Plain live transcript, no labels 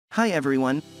Hi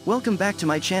everyone, welcome back to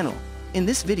my channel. In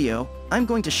this video, I'm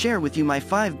going to share with you my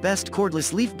 5 best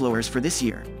cordless leaf blowers for this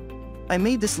year. I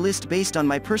made this list based on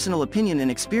my personal opinion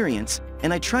and experience,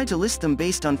 and I tried to list them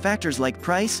based on factors like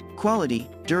price, quality,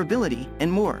 durability, and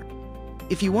more.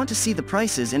 If you want to see the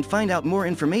prices and find out more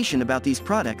information about these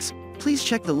products, please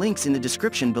check the links in the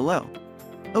description below.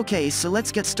 Okay, so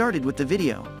let's get started with the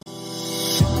video.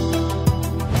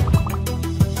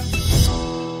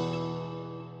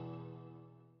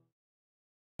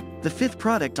 The 5th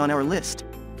product on our list,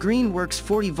 Greenworks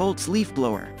 40 volts leaf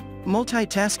blower.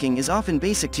 Multitasking is often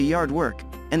basic to yard work,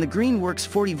 and the Greenworks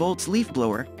 40 volts leaf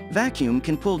blower vacuum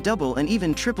can pull double and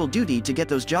even triple duty to get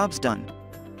those jobs done.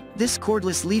 This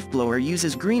cordless leaf blower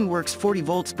uses Greenworks 40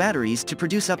 volts batteries to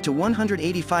produce up to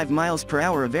 185 miles per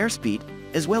hour of airspeed,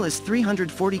 as well as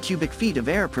 340 cubic feet of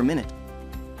air per minute.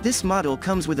 This model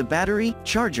comes with a battery,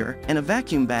 charger, and a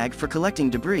vacuum bag for collecting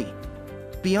debris.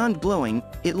 Beyond blowing,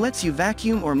 it lets you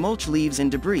vacuum or mulch leaves and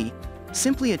debris.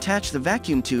 Simply attach the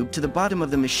vacuum tube to the bottom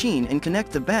of the machine and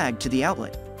connect the bag to the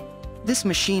outlet. This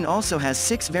machine also has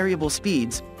 6 variable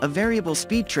speeds, a variable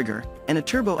speed trigger, and a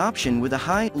turbo option with a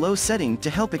high-low setting to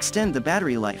help extend the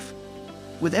battery life.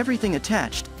 With everything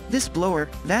attached, this blower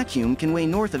vacuum can weigh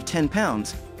north of 10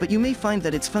 pounds, but you may find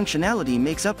that its functionality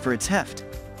makes up for its heft.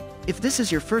 If this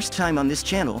is your first time on this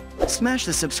channel, smash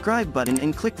the subscribe button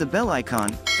and click the bell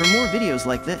icon for more videos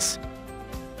like this.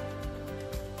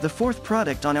 The 4th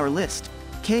product on our list,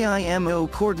 KIMO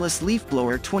Cordless Leaf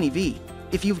Blower 20V.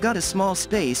 If you've got a small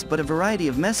space but a variety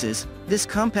of messes, this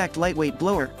compact lightweight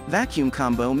blower vacuum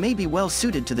combo may be well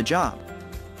suited to the job.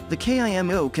 The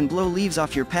KIMO can blow leaves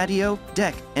off your patio,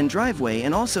 deck, and driveway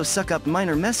and also suck up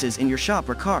minor messes in your shop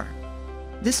or car.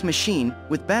 This machine,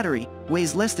 with battery,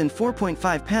 weighs less than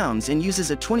 4.5 pounds and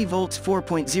uses a 20 volts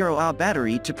 4.0 Ah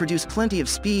battery to produce plenty of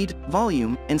speed,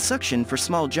 volume, and suction for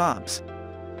small jobs.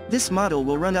 This model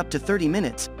will run up to 30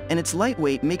 minutes, and its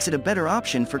lightweight makes it a better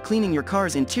option for cleaning your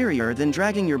car's interior than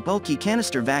dragging your bulky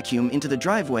canister vacuum into the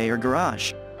driveway or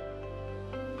garage.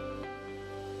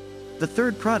 The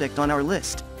 3rd product on our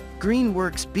list,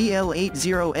 Greenworks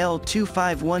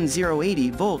BL80L2510 80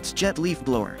 volts jet leaf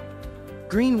blower.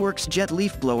 Greenworks jet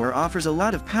leaf blower offers a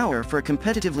lot of power for a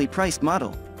competitively priced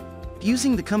model.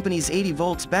 Using the company's 80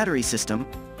 volts battery system,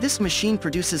 this machine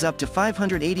produces up to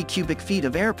 580 cubic feet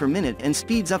of air per minute and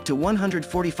speeds up to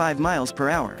 145 miles per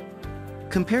hour.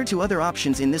 Compared to other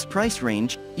options in this price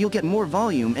range, you'll get more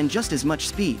volume and just as much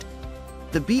speed.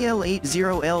 The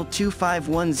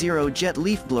BL80L2510 jet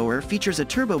leaf blower features a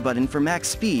turbo button for max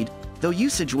speed, though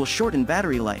usage will shorten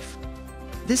battery life.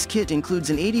 This kit includes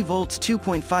an 80 volts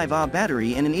 2.5 Ah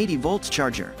battery and an 80 volts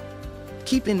charger.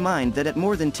 Keep in mind that at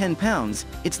more than 10 pounds,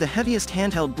 it's the heaviest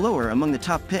handheld blower among the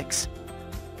top picks.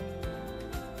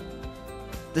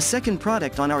 The 2nd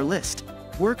product on our list,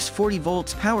 WORX 40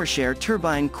 volts PowerShare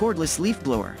Turbine Cordless Leaf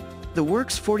Blower. The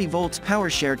WORX 40 volts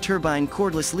PowerShare Turbine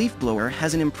Cordless Leaf Blower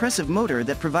has an impressive motor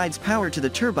that provides power to the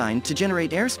turbine to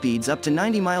generate air speeds up to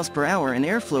 90 miles per hour and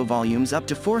airflow volumes up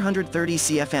to 430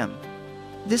 CFM.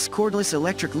 This cordless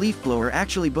electric leaf blower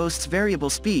actually boasts variable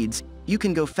speeds. You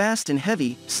can go fast and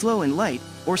heavy, slow and light,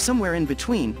 or somewhere in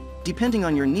between, depending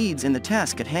on your needs and the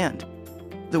task at hand.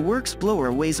 The WORX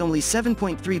blower weighs only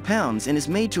 7.3 pounds and is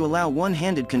made to allow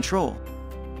one-handed control.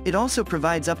 It also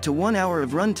provides up to 1 hour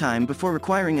of runtime before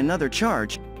requiring another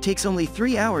charge, takes only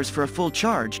 3 hours for a full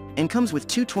charge, and comes with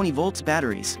 2 20 volts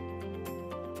batteries.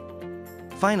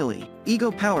 Finally,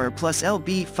 Ego Power Plus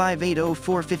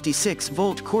LB580 56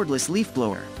 volt cordless leaf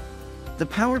blower. The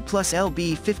Power Plus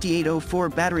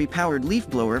LB5804 battery-powered leaf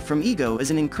blower from Ego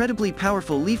is an incredibly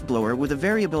powerful leaf blower with a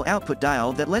variable output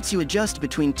dial that lets you adjust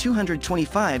between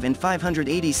 225 and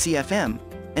 580 CFM,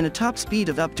 and a top speed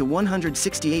of up to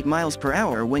 168 miles per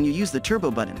hour when you use the turbo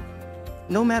button.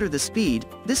 No matter the speed,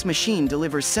 this machine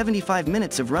delivers 75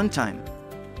 minutes of runtime.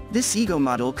 This Ego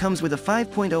model comes with a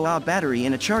 5.0 Ah battery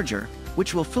and a charger,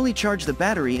 which will fully charge the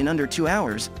battery in under 2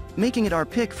 hours, making it our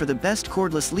pick for the best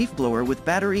cordless leaf blower with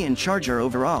battery and charger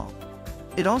overall.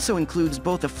 It also includes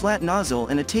both a flat nozzle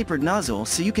and a tapered nozzle,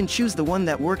 so you can choose the one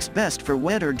that works best for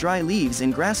wet or dry leaves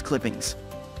and grass clippings.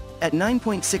 At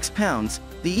 9.6 pounds,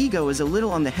 the Ego is a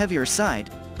little on the heavier side,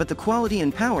 but the quality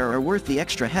and power are worth the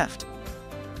extra heft.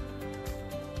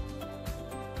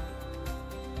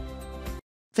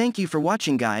 Thank you for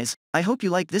watching, guys. I hope you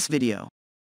liked this video.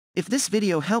 If this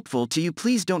video helpful to you,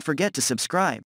 please don't forget to subscribe.